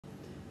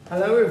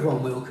Hello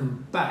everyone,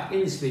 welcome back. In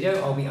this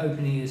video I'll be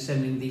opening and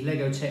assembling the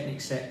LEGO Technic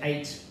set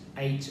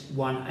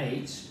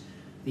 8818,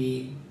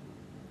 the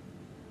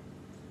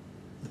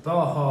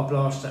Baja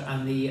Blaster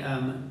and the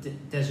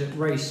Desert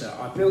Racer.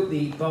 I built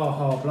the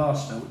Baja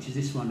Blaster, which is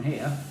this one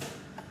here,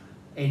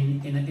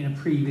 in a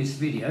previous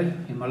video,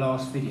 in my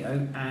last video,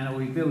 and I'll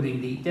be building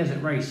the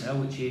Desert Racer,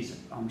 which is,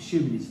 I'm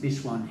assuming it's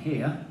this one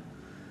here,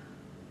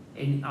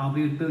 I'll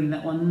be building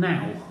that one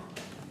now.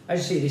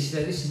 As you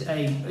see, this is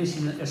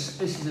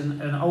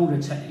an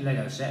older Technic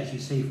Lego set, as you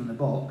see from the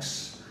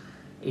box.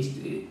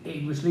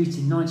 It was released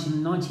in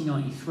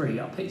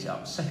 1993. I picked it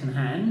up second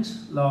hand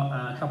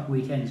a couple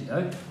of weekends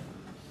ago.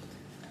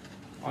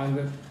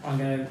 And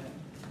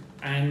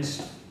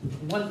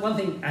one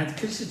thing,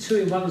 because it's a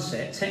 2-in-1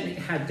 set, Technic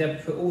had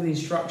to put all the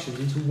instructions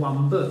into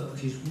one book,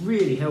 which is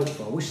really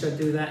helpful. I wish they'd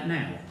do that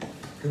now.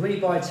 Because when you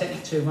buy a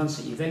Technic 2-in-1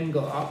 set, you've then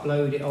got to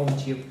upload it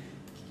onto your,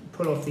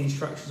 pull off the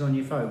instructions on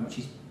your phone, which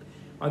is,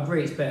 I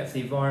agree it's better for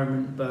the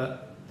environment,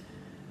 but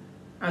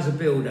as a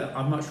builder,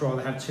 I'd much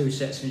rather have 2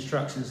 sets of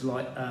instructions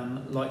like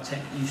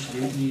Technic used to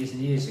do years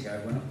and years ago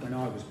when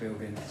I was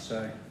building.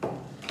 So,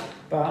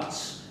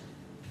 but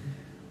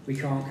I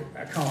can't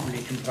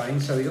really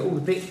complain. So we got all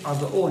the bits. I've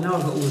got all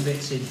the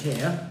bits in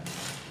here.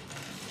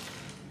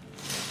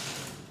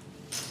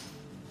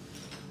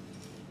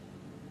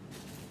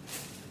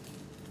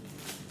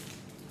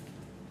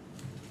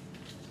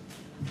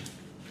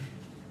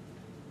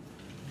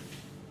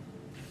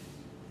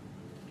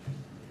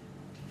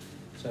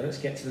 So let's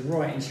get to the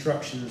right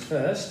instructions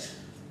first.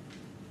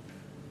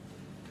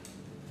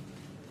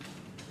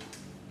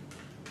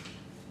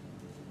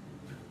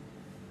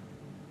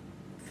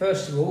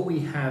 First of all, we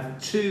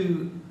have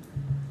 2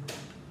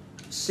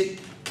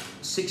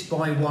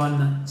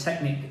 6x1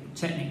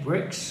 Technic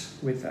bricks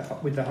with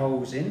the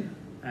holes in,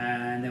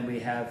 and then we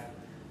have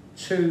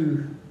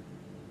two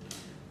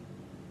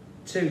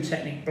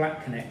Technic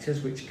black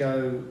connectors which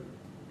go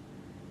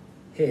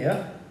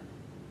here,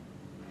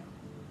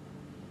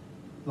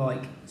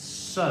 like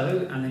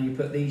so, and then you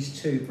put these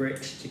 2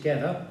 bricks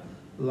together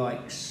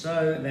like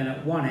so. Then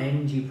at one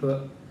end you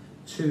put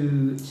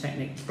 2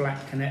 Technic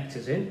black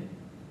connectors in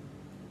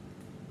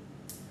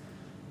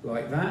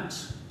like that.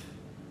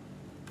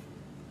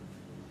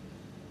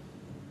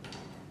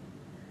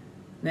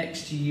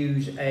 Next you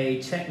use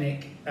a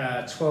Technic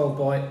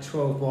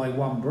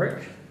 12x1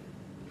 brick.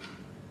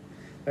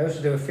 They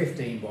also do a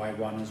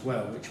 15x1 as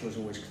well, that was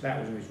always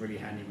really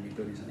handy when you're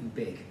building something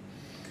big.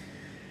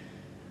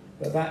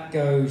 But that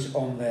goes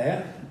on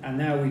there, and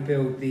now we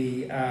build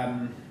the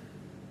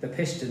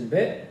piston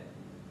bit.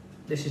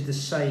 This is the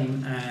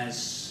same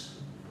as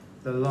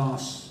the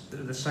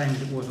same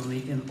as it was on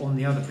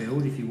the other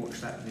build. If you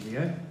watch that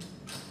video,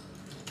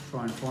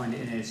 try and find it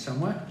in here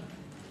somewhere.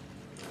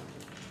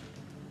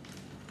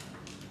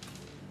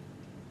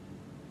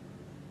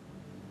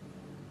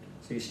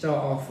 So you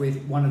start off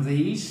with one of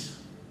these,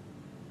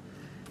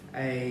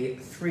 a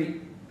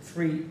three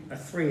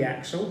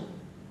axle.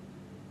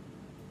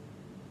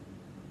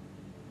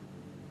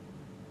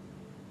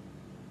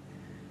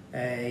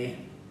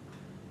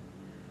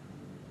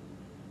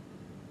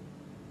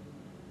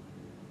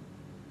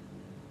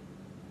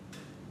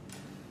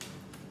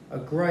 A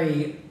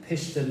grey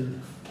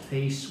piston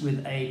piece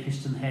with a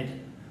piston head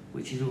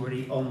which is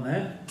already on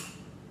there.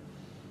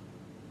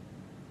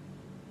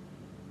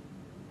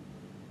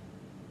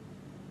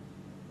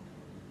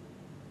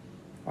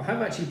 I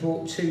have actually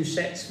bought 2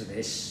 sets for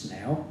this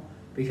now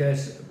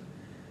because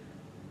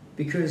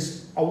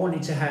I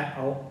wanted to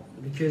actually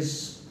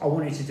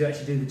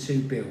do the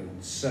 2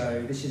 builds.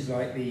 So this is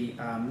like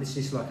this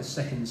is like a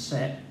second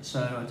set.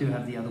 So I do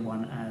have the other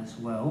one as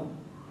well.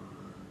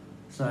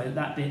 So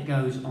that bit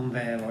goes on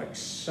there like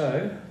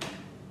so.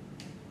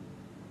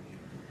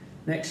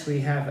 Next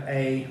we have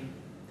a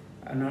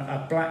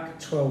black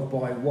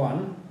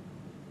 12x1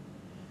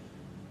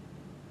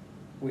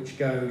 which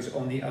goes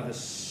on the other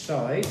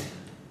side,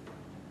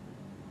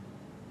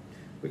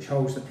 which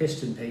holds the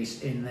piston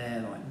piece in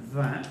there like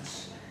that.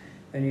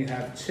 Then you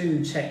have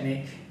 2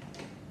 Technic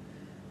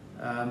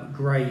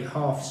grey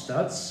half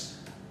studs,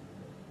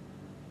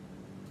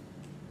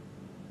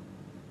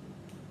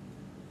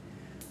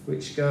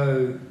 which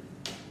go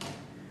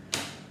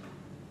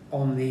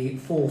on the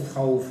 4th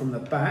hole from the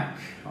back.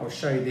 I'll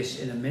show you this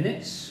in a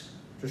minute.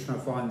 Just trying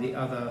to find the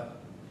other.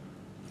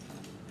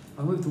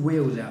 I'll move the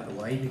wheels out of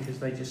the way because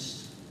they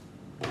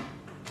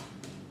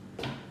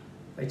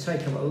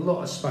take up a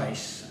lot of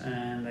space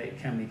and they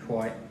can be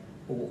quite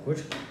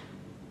awkward.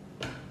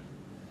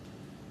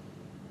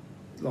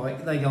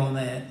 Like they go on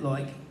there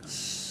like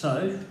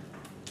so.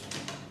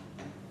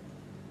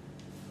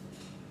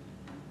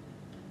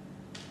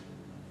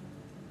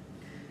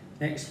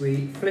 Next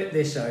we flip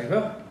this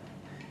over,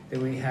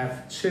 then we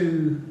have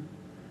 2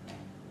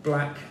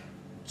 black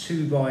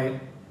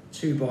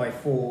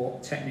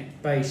 2x4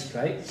 Technic base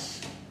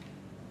plates.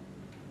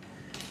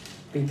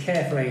 Be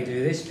careful how you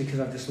do this because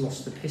I've just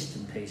lost the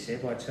piston piece here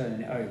by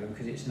turning it over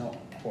because it's not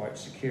quite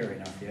secure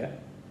enough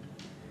yet.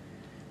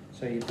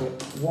 So you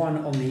put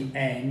one on the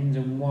end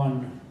and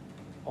one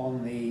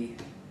on the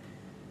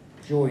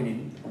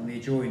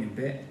adjoining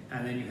bit,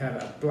 and then you have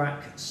a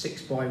black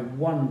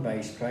 6x1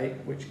 base plate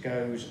which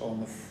goes on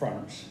the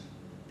front.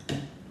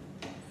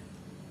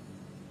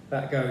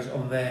 That goes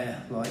on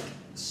there like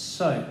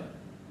so,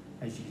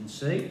 as you can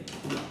see.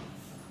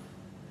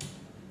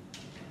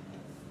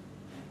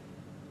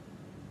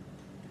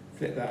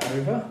 Flip that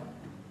over.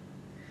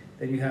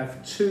 Then you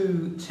have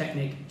two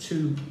Technic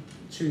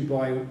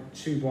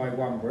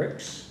 2x1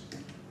 bricks.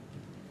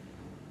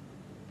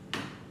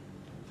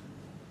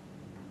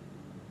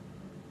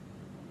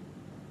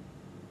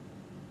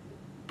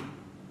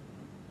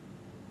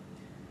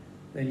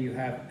 Then you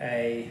have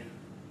a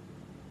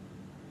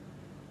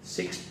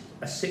six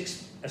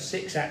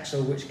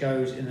axle which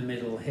goes in the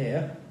middle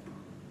here,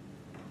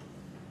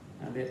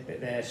 and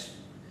there's.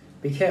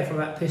 Be careful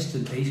of that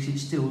piston piece because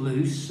it's still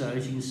loose. So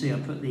as you can see, I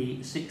put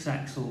the 6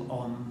 axle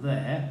on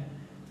there.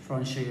 Try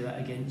and show you that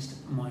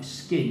against my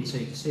skin so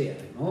you can see it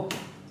a bit more.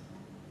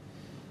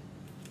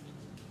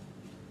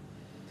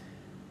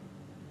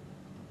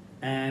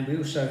 And we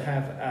also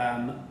have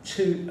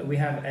we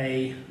have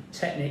a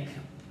Technic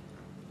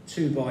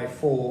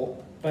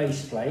 2x4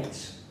 base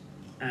plate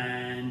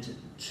and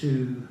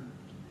two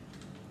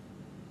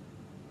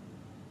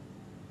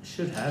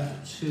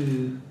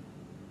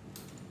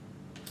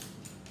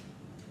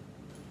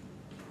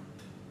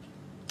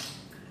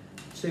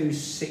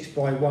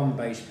 6x1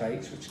 base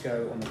plates which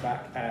go on the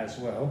back as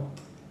well.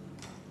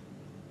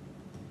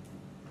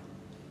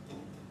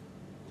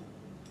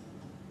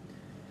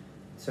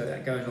 So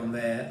that goes on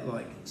there,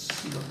 like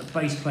you've got the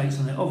base plates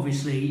on there.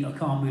 Obviously I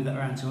can't move that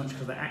around too much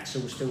because the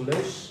axle is still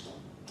loose.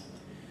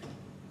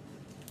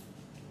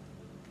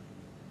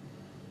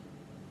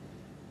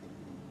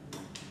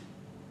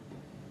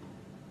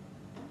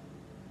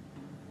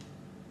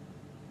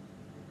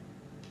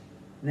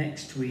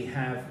 Next we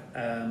have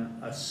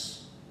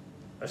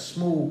a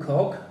small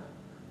cog,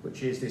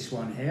 which is this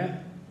one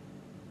here.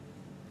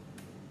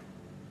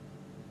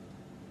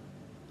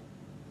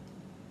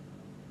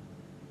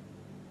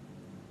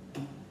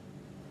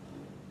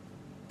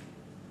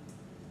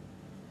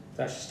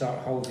 That should start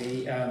to hold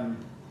the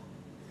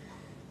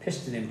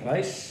piston in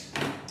place.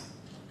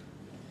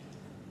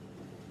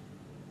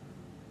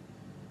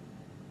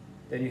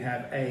 Then you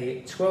have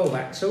a 12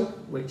 axle,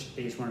 which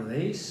is one of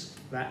these.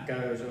 That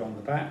goes along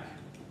the back.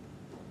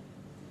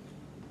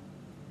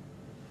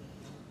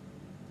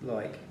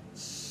 Like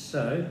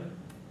so,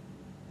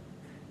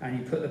 and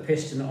you put the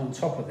piston on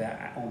top of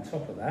that,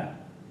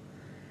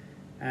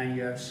 and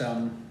you have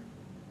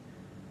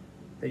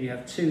then you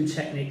have two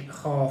Technic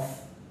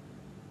half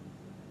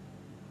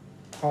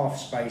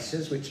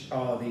spacers, which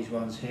are these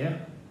ones here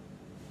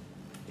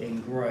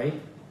in grey.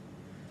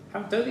 I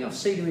don't think I've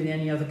seen them in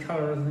any other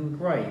colour other than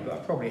grey, but I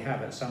probably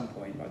have at some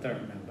point, but I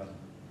don't remember.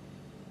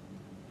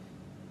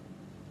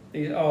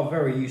 These are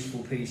very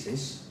useful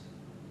pieces.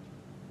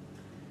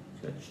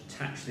 So let's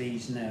attach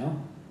these now.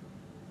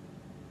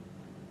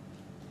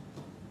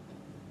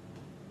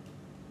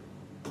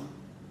 I'm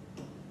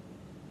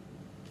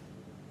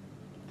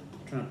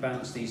trying to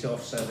bounce these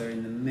off so they're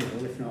in the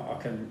middle. If not,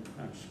 I'll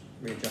just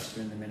readjust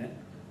them in a minute.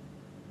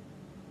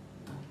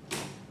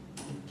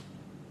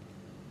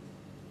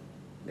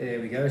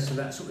 There we go. So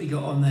that's what we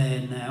got on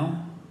there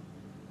now.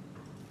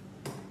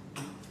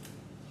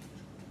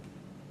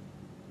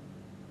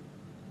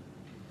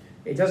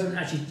 It doesn't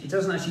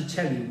actually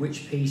tell you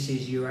which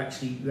pieces you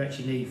actually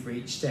need for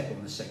each step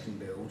on the second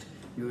build.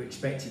 You're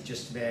expected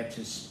just to be able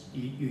to.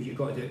 You've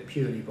got to do it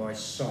purely by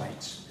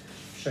sight.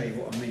 Show you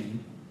what I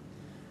mean.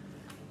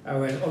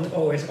 On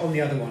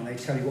the other one, they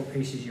tell you what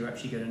pieces you're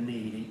actually going to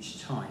need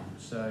each time.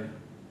 So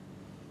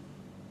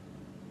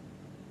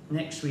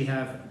next we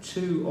have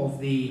two of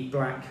the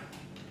black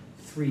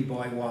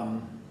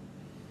 3x1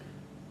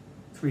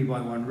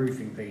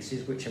 roofing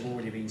pieces, which have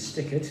already been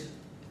stickered.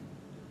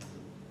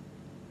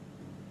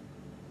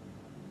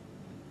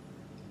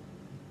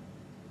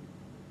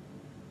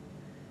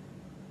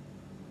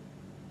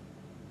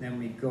 Then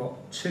we've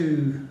got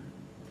two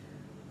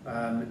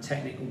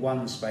Technic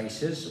 1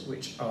 spacers,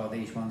 which are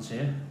these ones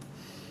here.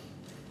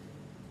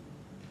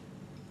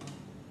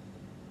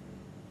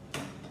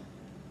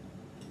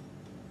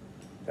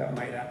 That'll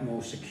make that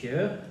more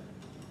secure.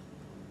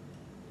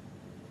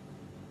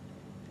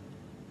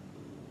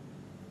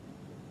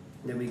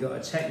 Then we've got a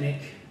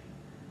Technic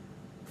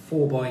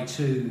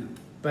 4x2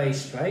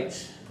 base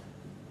plate.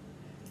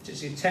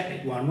 It's a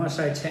Technic one. When I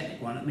say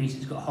Technic one, it means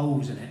it's got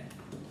holes in it.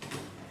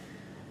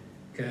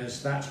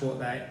 Because that's what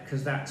they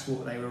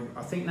were.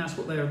 I think that's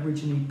what they were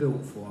originally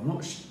built for. I'm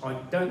not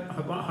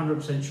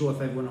 100% sure if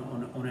they were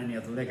on any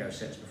other Lego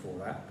sets before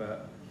that,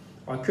 but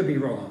I could be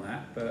wrong on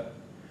that. But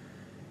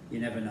you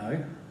never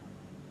know.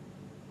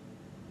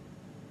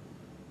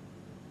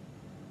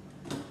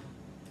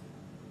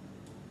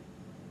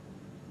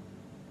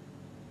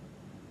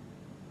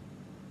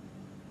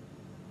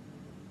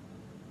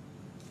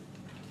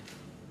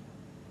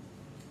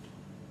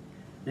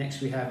 Next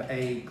we have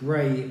a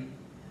grey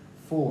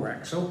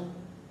 4-axle.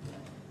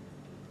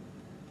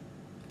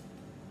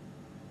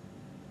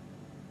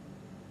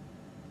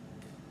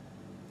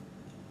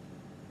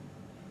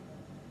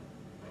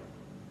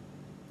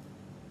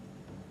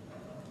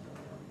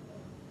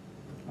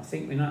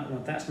 think we know,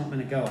 well, that's not going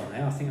to go on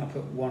there. I think I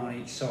put one on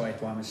each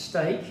side by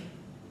mistake.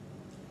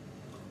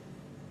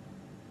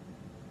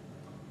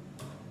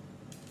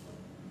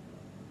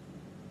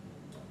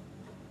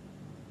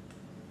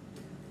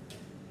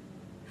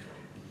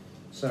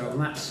 So on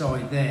that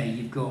side there,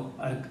 you've got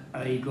a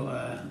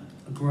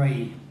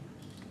grey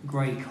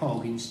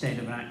cog instead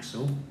of an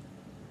axle.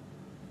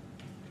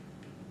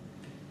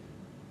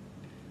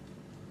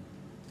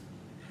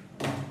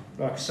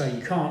 Like I say,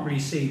 you can't really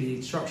see, the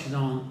instructions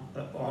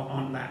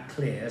aren't that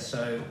clear,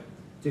 so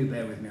do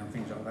bear with me on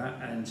things like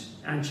that,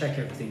 and check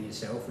everything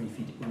yourself when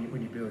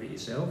you build it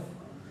yourself.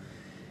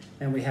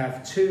 Then we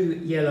have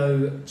two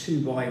yellow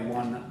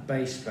 2x1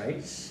 base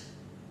plates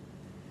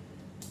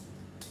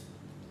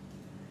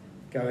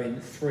going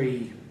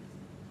three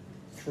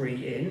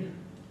in,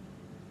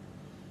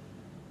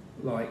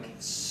 like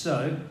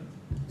so.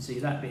 See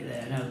that bit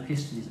there? Now the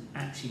piston is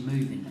actually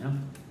moving now.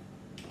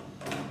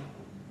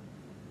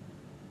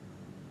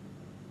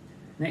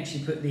 Next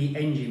you put the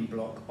engine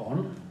block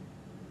on.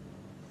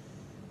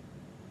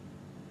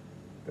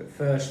 But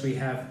first we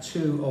have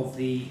two of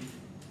the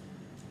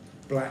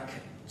black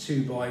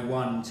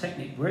 2x1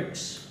 Technic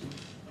bricks.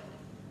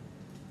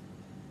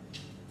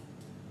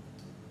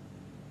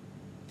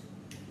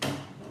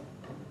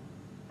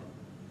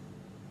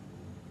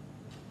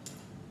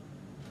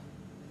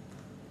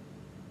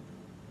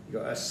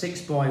 You've got a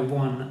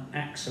 6x1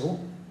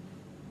 axle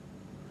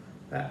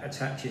that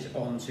attaches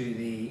onto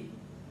the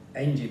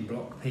engine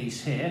block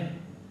piece here.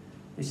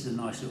 This is a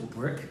nice little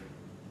brick.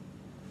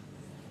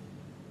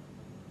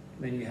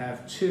 Then you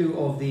have two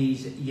of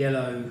these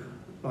yellow,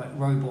 like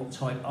robot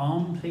type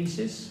arm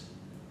pieces.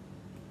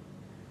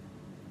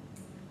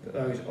 Put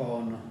those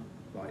on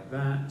like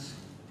that.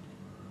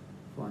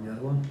 Find the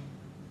other one.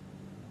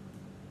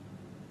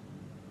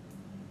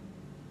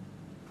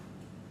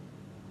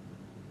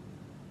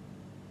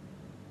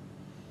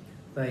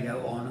 They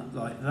go on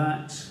like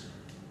that.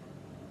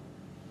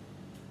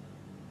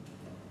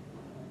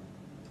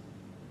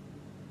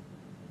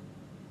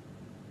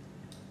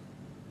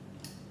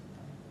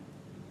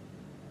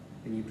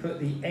 And you put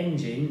the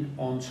engine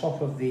on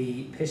top of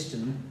the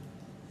piston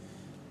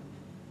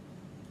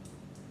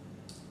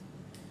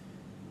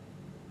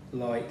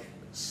like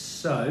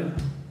so,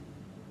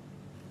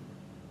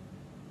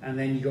 and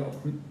then you got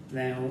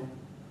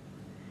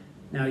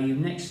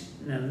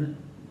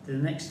the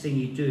next thing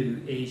you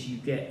do is you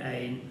get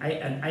an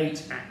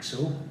 8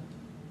 axle.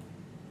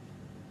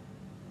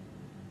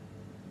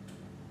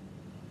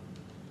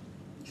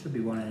 Should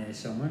be one in there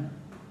somewhere.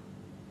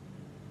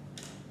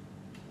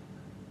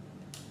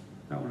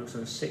 That one looks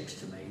like a 6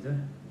 to me though.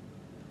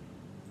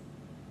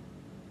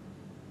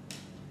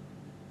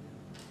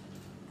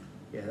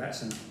 Yeah,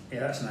 that's an 8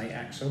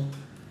 axle.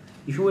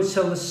 You can always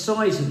tell the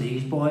size of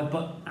these by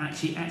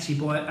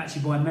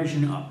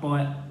measuring it up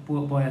by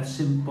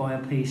a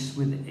piece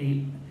with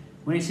it.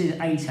 When it says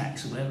 8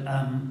 axle,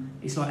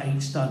 it's like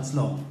 8 studs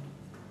long.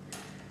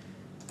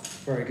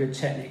 Very good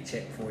Technic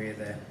tip for you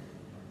there.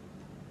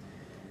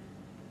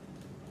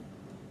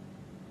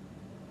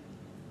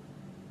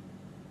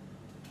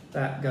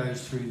 That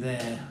goes through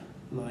there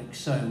like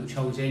so, which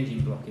holds the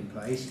engine block in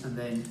place, and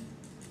then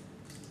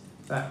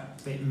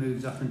that bit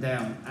moves up and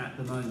down at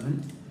the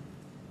moment.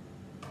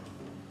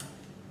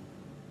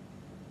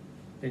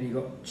 Then you've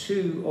got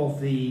two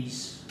of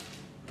these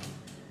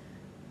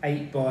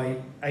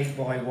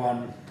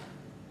 8x1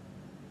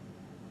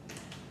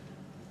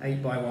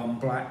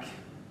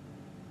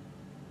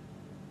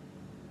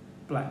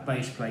 black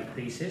base plate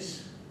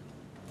pieces.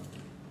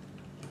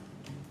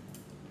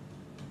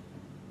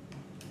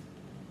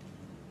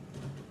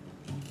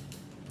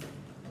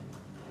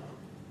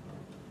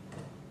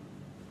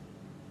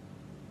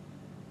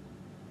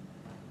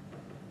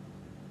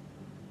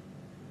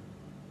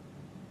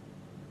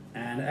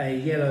 And a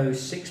yellow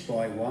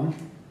 6x1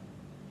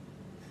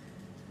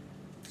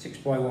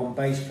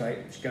 base plate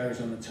which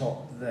goes on the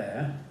top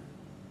there.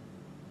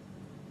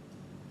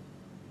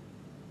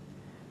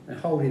 And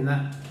holding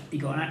that, you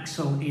got an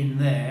axle in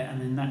there,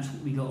 and then that's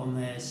what we got on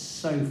there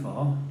so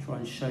far. Try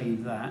and show you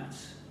that.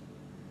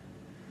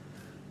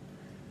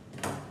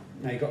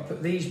 Now you've got to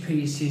put these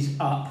pieces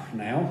up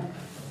now,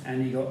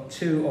 and you've got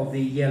two of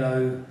the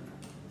yellow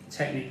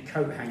Technic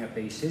coat hanger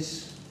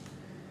pieces.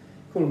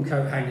 Call them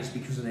coat hangers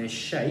because of their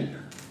shape.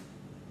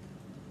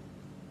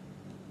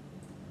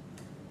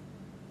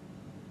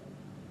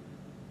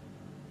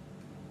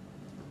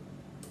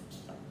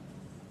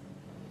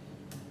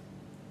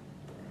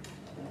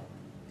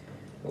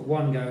 But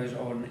one goes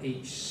on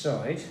each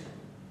side.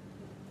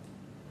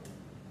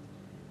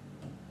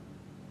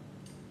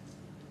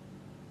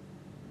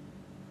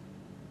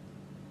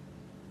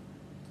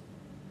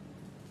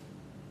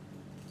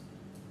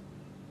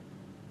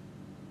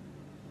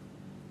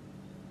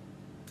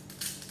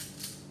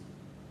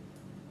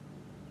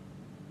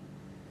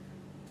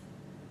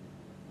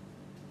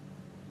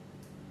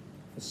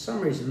 For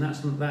some reason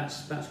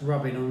that's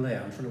rubbing on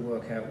there. I'm trying to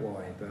work out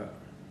why, but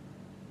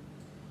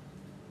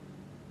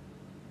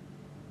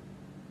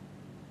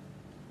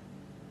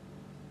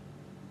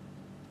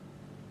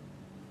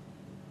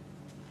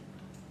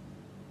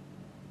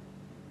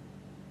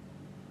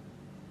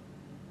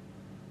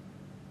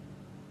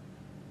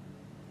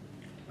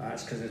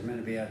That's because there's meant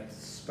to be a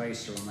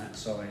spacer on that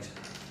side.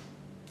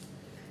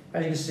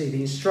 As you can see,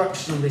 the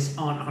instructions on this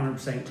aren't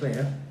 100%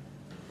 clear.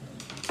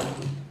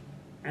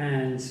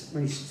 And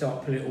when you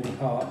start pulling it all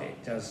apart,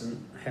 it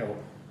doesn't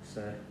help.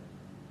 So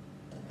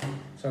I'm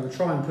going to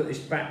try and put this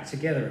back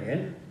together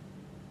again.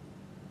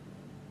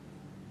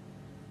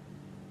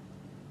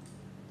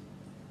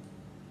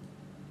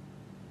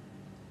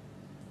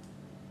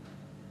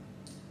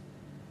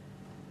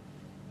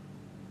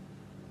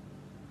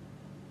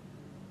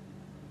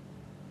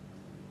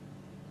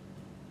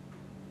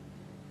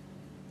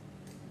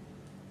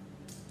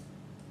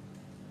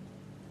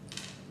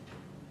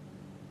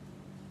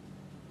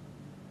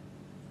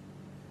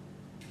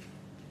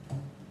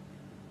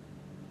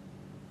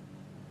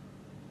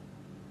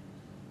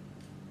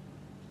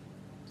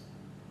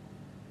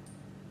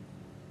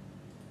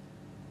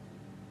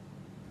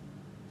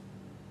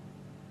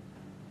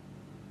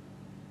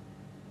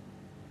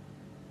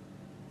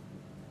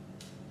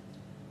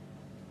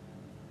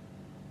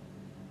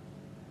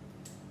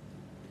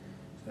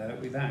 So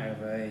with that, I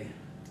have a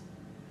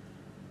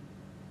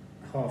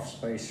half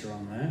spacer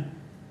on there.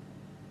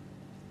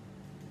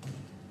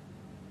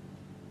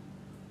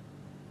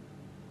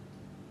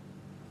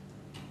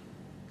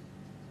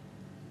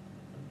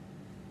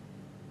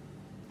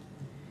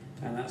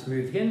 And that's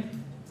moved in.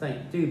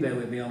 Do bear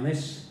with me on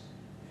this.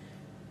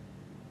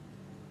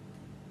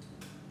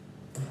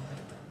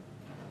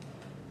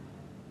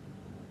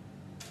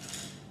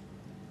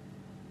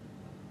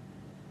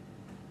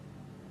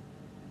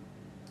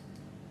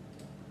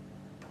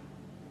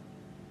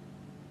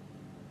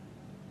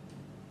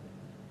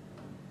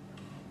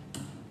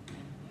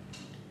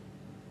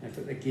 I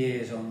put the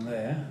gears on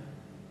there.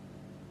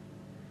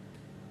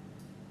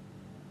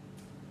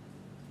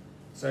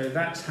 So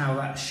that's how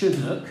that should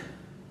look.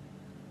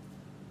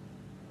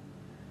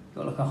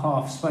 Got like a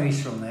half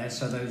spacer on there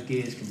so those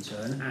gears can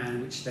turn,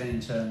 and which then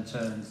in turn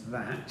turns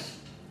that.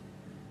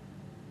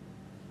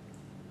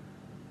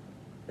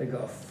 They've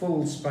got a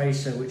full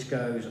spacer which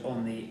goes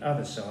on the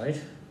other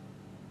side.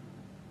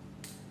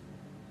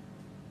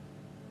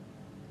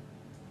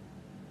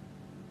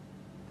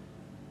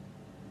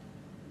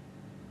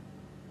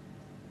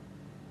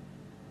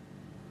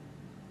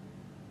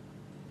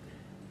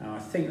 Now I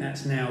think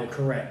that's now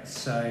correct.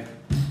 So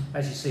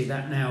as you see,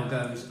 that now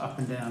goes up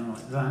and down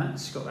like that.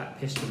 It's got that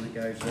piston that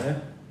goes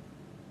there.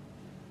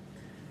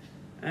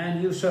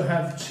 And you also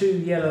have two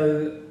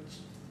yellow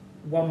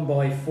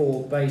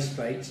 1x4 base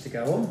plates to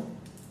go on,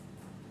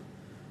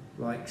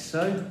 like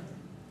so.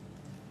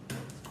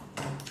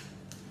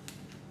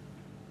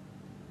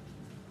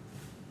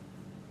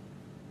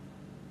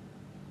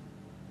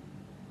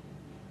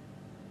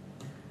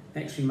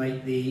 Next we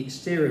make the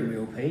steering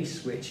wheel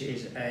piece, which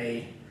is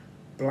a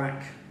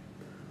black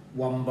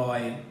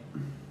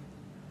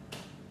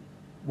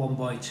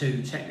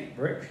 1x2 Technic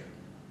brick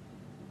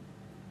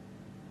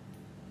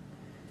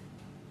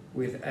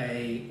with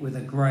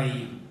a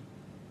grey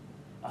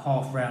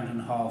half round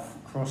and half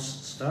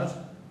cross stud,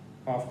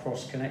 half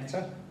cross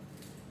connector.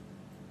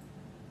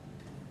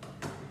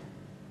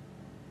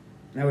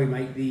 Now we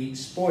make the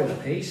spoiler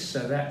piece,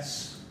 so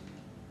that's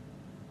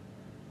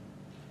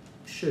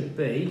should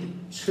be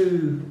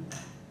two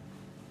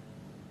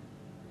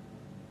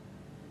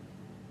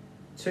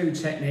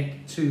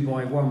Technic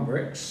 2x1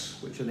 bricks,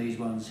 which are these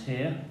ones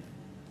here,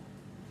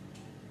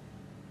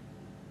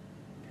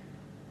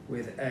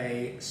 with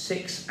a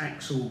 6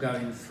 axle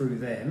going through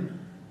them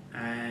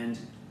and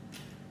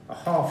a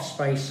half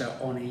spacer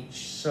on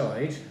each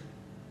side,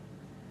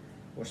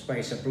 or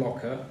spacer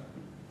blocker.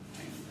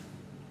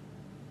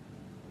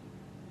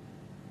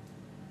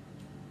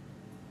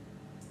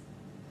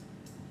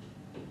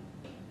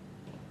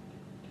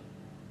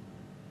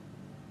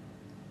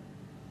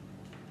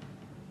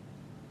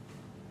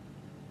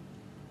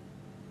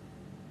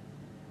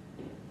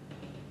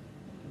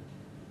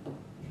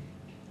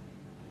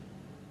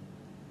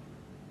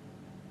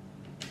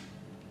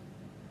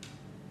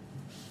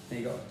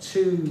 Then you've got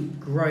two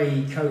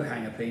grey coat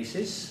hanger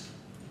pieces.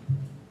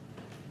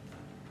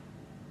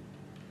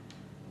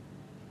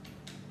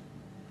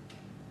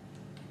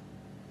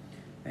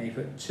 And you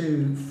put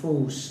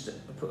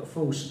a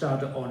full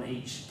stud on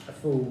each, a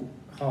full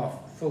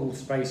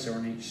spacer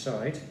on each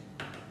side.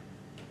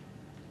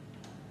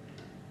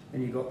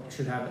 Then you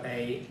should have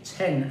a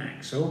 10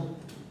 axle.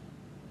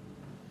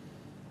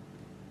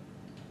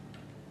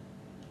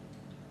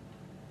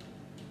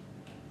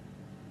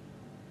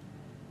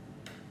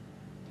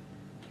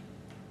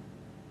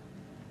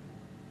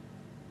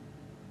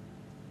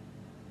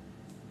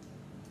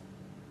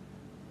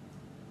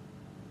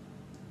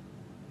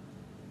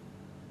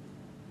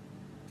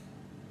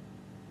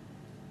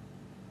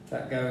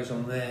 That goes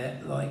on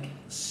there like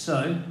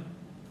so.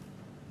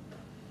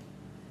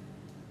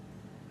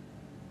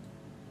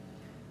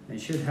 You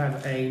should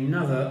have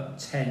another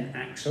 10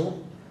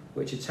 axle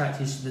which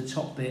attaches to the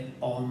top bit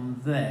on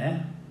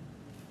there.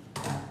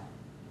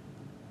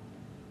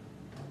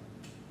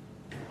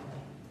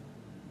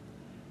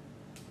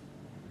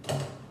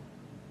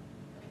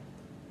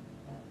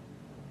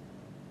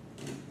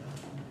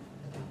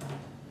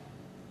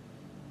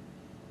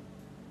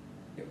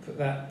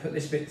 put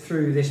this bit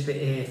through this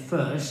bit here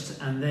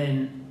first, and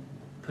then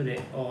put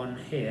it on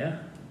here.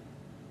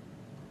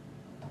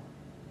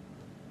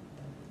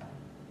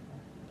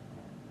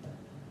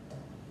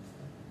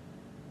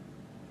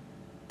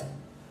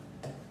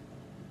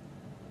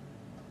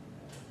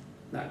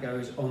 That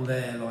goes on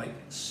there like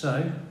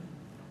so.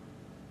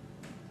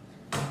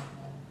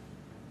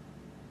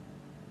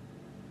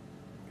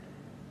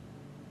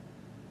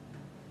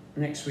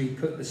 Next we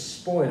put the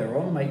spoiler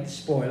on, make the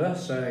spoiler,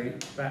 so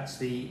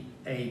that's a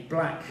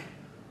black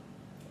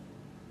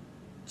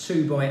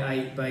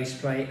 2x8 base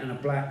plate and a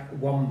black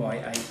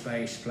 1x8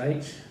 base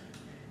plate.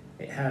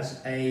 It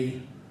has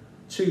a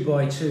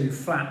 2x2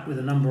 flat with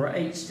a number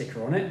 8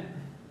 sticker on it,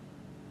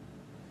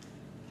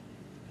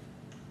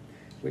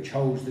 which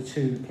holds the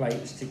two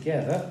plates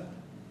together,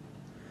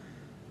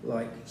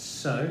 like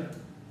so.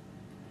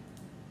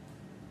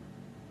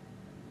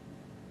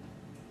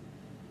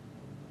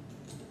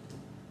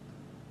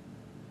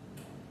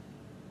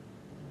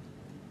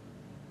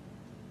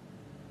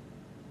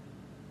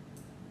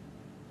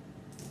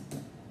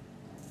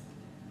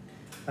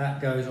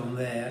 That goes on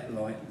there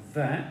like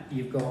that.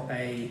 You've got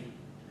a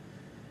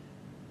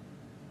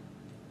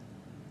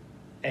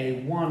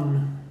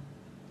 1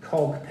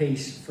 cog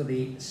piece for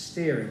the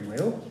steering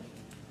wheel.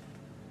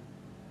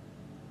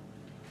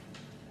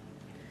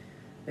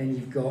 Then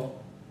you've got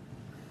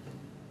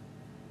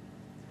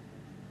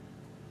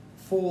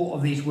 4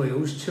 of these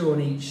wheels, 2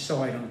 on each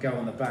side and go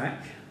on the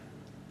back.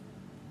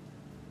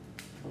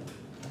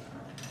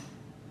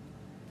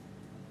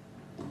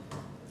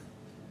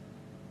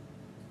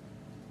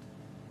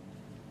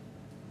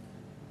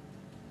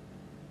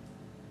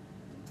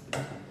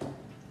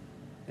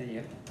 Then you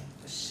have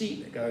a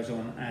seat that goes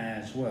on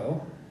as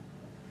well.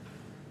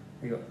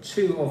 We've got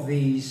 2 of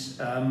these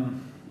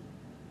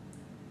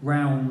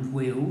round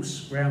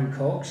wheels, round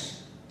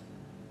cogs.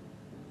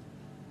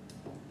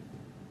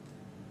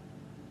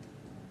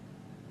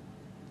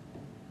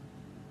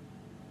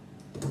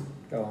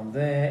 Go on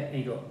there, and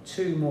you've got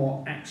 2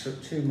 more axle,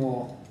 2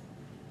 more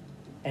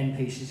end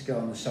pieces go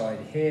on the side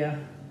here.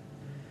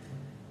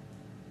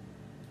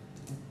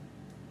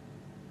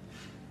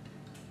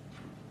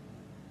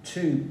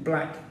 Two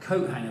black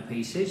coat hanger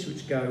pieces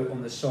which go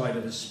on the side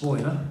of the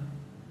spoiler.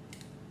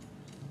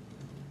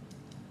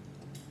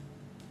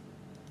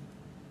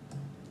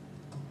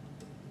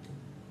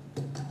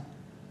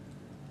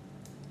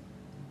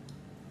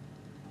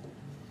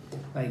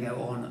 They go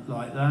on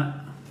like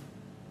that.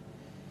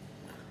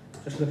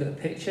 Just look at the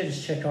picture,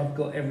 just check I've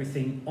got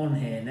everything on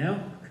here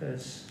now,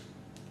 because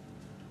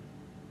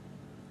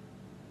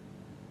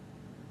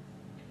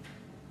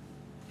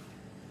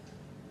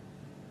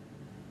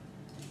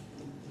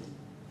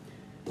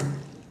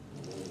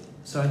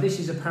so this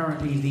is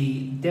apparently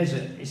the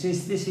desert. This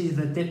is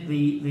the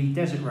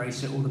desert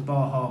racer or the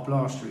Baja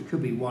Blaster. It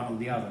could be one or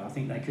the other. I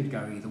think they could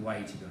go either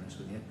way, to be honest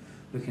with you,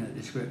 looking at the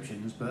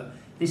descriptions. But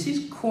this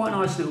is quite a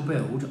nice little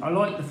build. I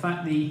like the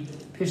fact the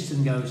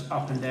piston goes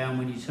up and down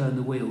when you turn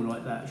the wheel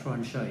like that. I'll try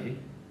and show you.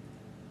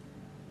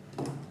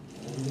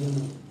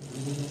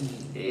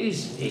 It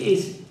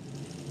is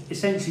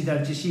essentially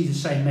they've just used the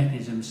same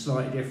mechanism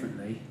slightly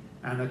differently,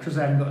 and because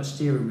they haven't got a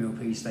steering wheel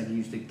piece, they've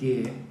used a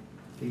gear.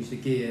 They used the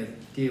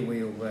gear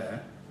wheel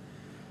there.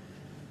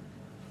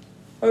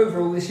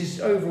 Overall,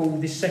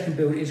 this second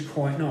build is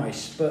quite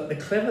nice, but the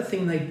clever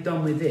thing they've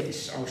done with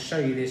this, I'll show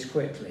you this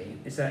quickly,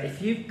 is that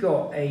if you've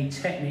got a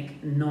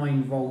Technic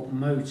 9-volt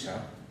motor,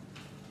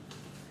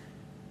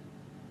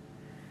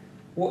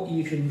 what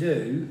you can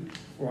do,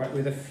 right,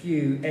 with a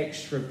few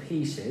extra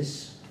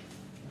pieces,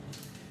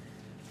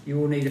 you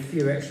will need a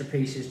few extra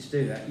pieces to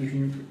do that.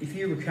 If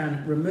you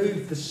can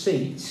remove the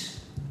seat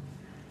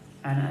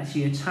and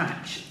actually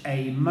attach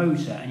a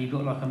motor, and you've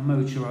got like a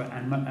motor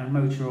and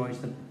motorise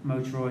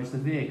the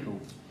vehicle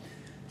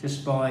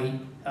just by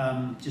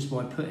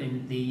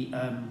putting the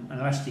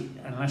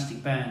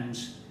elastic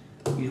bands.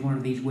 Use one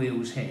of these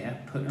wheels here,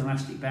 put an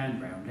elastic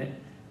band around it,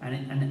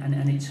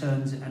 and it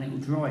turns and it will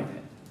drive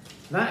it.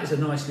 That is a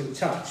nice little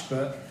touch,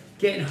 but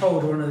getting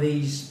hold of one of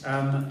these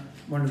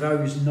one of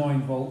those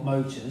 9-volt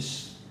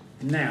motors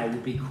now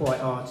would be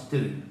quite hard to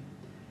do.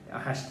 It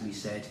has to be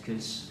said,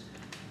 because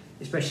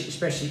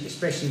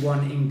especially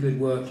one in good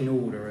working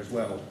order as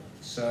well.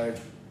 So,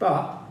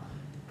 but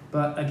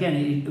again,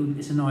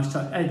 it's a nice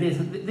touch.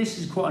 This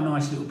is quite a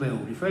nice little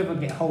build. If I ever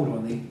get hold of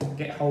one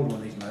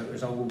of these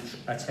motors, I will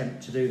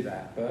attempt to do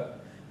that.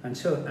 But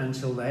until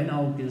then,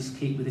 I'll just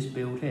keep with this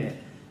build here.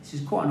 This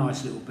is quite a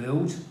nice little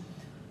build.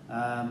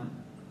 I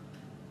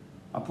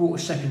brought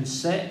a second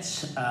set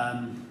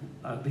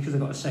because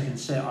I've got a second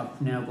set.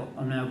 I've now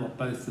got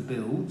both the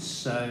builds.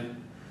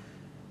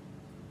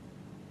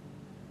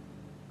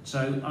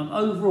 So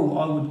overall,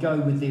 I would go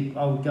with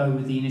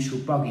the initial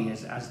buggy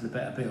as the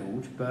better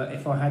build. But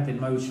if I had the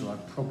motor,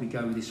 I'd probably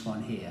go with this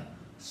one here.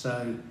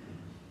 So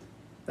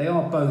they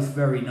are both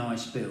very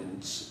nice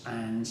builds,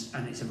 and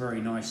it's a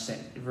very nice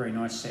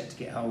set to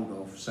get hold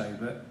of. So,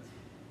 but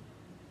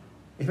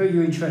if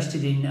you're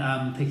interested in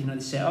picking up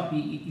the setup,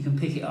 you can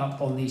pick it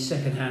up on the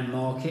second-hand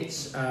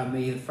markets,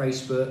 either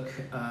Facebook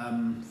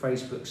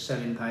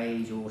selling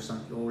page or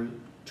something, or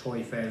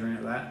Toy Fair or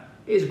anything like that.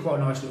 It is quite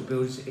a nice little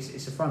build.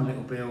 It's a fun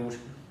little build,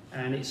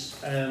 and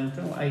it's I don't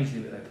know what age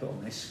limit they put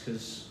on this,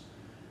 because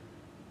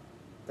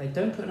they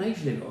don't put an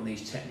age limit on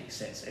these Technic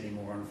sets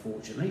anymore,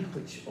 unfortunately.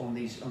 Which on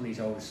these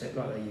older sets,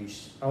 like they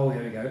used. Oh,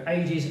 there we go.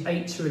 Ages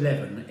 8 to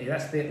 11.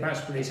 That's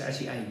what it's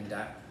actually aimed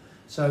at.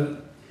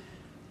 So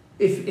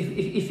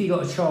if you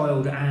got a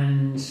child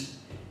and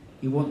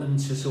you want them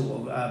to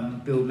sort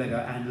of build Lego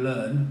and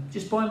learn,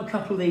 just buy them a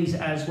couple of these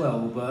as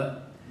well.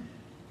 But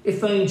if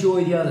they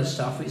enjoy the other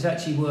stuff, it's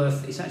actually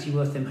worth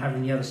them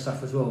having the other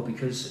stuff as well,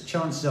 because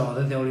chances are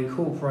that they'll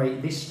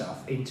incorporate this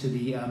stuff into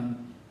the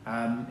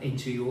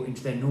into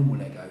their normal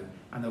Lego,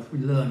 and they'll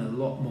learn a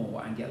lot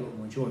more and get a lot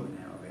more enjoyment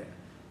out of it,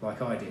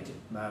 like I did.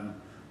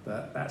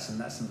 But that's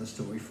another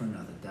story for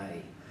another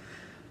day.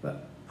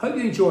 But hope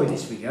you enjoyed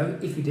this video.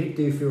 If you did,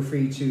 do feel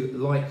free to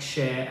like,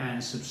 share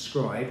and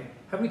subscribe.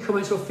 Have any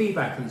comments or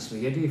feedback on this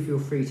video, do feel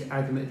free to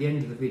add them at the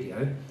end of the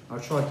video. I'll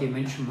try to get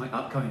mentioned in my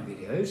upcoming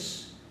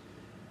videos.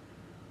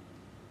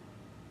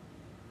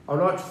 I'd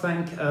like to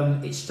thank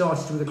It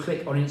Started With a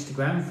Click on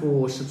Instagram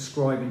for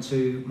subscribing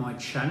to my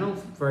channel.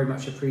 Very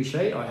much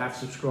appreciate it. I have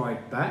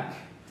subscribed back.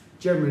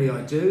 Generally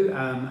I do,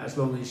 as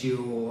long as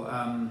your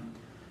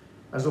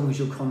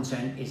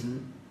content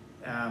isn't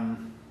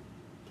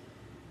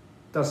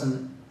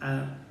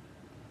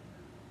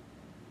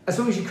as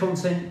long as your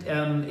content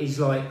is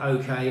like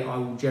okay, I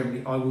will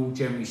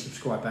generally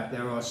subscribe back.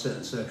 There are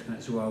certain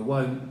circumstances where I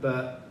won't,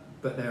 but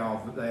they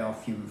are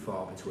few and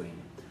far between.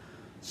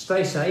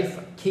 Stay safe,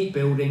 keep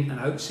building, and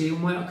I hope to see you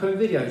in my upcoming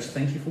videos.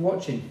 Thank you for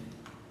watching.